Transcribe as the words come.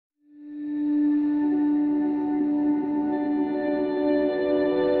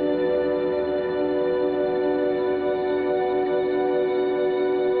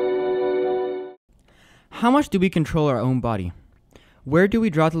How much do we control our own body? Where do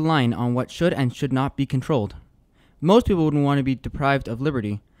we draw the line on what should and should not be controlled? Most people wouldn't want to be deprived of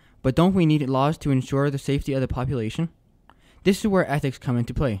liberty, but don't we need laws to ensure the safety of the population? This is where ethics come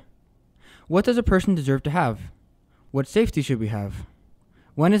into play. What does a person deserve to have? What safety should we have?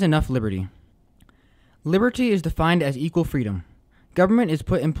 When is enough liberty? Liberty is defined as equal freedom. Government is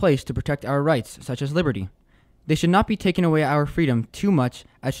put in place to protect our rights, such as liberty. They should not be taken away our freedom too much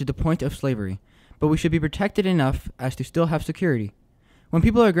as to the point of slavery, but we should be protected enough as to still have security. When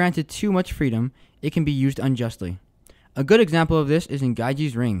people are granted too much freedom, it can be used unjustly. A good example of this is in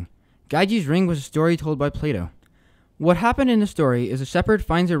Gyges' ring. Gyges' ring was a story told by Plato. What happened in the story is a shepherd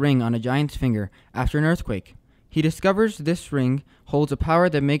finds a ring on a giant's finger after an earthquake. He discovers this ring holds a power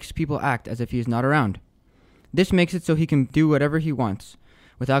that makes people act as if he is not around. This makes it so he can do whatever he wants,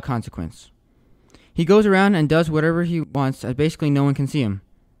 without consequence. He goes around and does whatever he wants as basically no one can see him.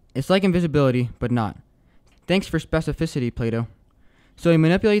 It's like invisibility, but not. Thanks for specificity, Plato. So he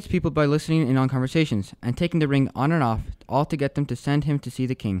manipulates people by listening in on conversations, and taking the ring on and off, all to get them to send him to see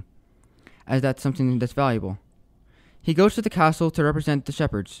the king, as that's something that's valuable. He goes to the castle to represent the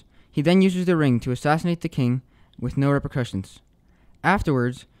shepherds. He then uses the ring to assassinate the king with no repercussions.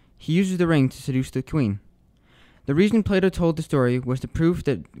 Afterwards, he uses the ring to seduce the queen. The reason Plato told the story was to prove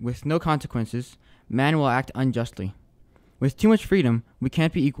that with no consequences, man will act unjustly. With too much freedom, we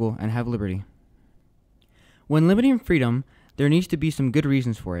can't be equal and have liberty. When limiting freedom, there needs to be some good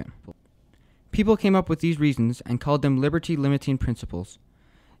reasons for it. People came up with these reasons and called them liberty-limiting principles.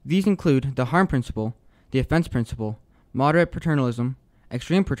 These include the harm principle, the offense principle, moderate paternalism,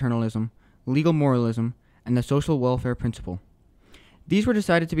 extreme paternalism, legal moralism, and the social welfare principle. These were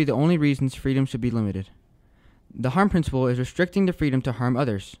decided to be the only reasons freedom should be limited. The harm principle is restricting the freedom to harm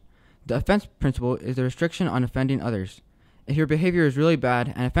others. The offense principle is the restriction on offending others. If your behavior is really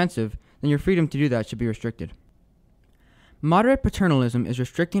bad and offensive, then your freedom to do that should be restricted. Moderate paternalism is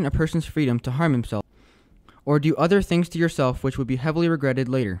restricting a person's freedom to harm himself or do other things to yourself which would be heavily regretted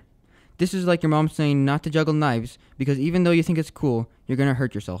later. This is like your mom saying not to juggle knives because even though you think it's cool, you're going to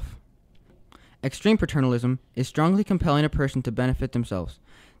hurt yourself. Extreme paternalism is strongly compelling a person to benefit themselves.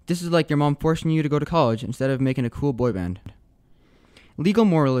 This is like your mom forcing you to go to college instead of making a cool boy band. Legal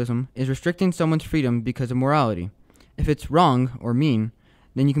moralism is restricting someone's freedom because of morality. If it's wrong or mean,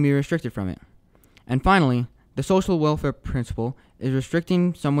 then you can be restricted from it. And finally, the social welfare principle is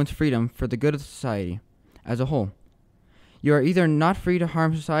restricting someone's freedom for the good of society as a whole. You are either not free to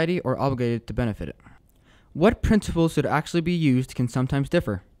harm society or obligated to benefit it. What principles should actually be used can sometimes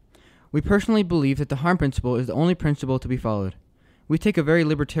differ. We personally believe that the harm principle is the only principle to be followed. We take a very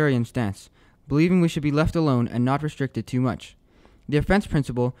libertarian stance, believing we should be left alone and not restricted too much. The offense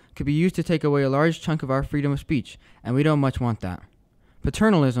principle could be used to take away a large chunk of our freedom of speech, and we don't much want that.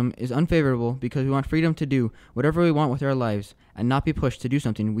 Paternalism is unfavorable because we want freedom to do whatever we want with our lives and not be pushed to do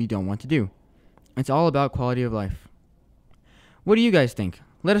something we don't want to do. It's all about quality of life. What do you guys think?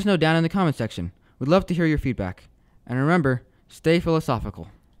 Let us know down in the comment section. We'd love to hear your feedback. And remember, stay philosophical.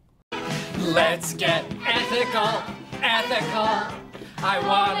 Let's get ethical, ethical. I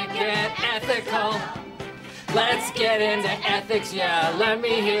want to get ethical. Let's get into ethics, yeah. Let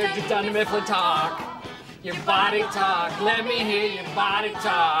me hear your Dunder Mifflin talk. Your body talk. Let me hear your body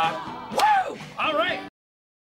talk. Woo! All right.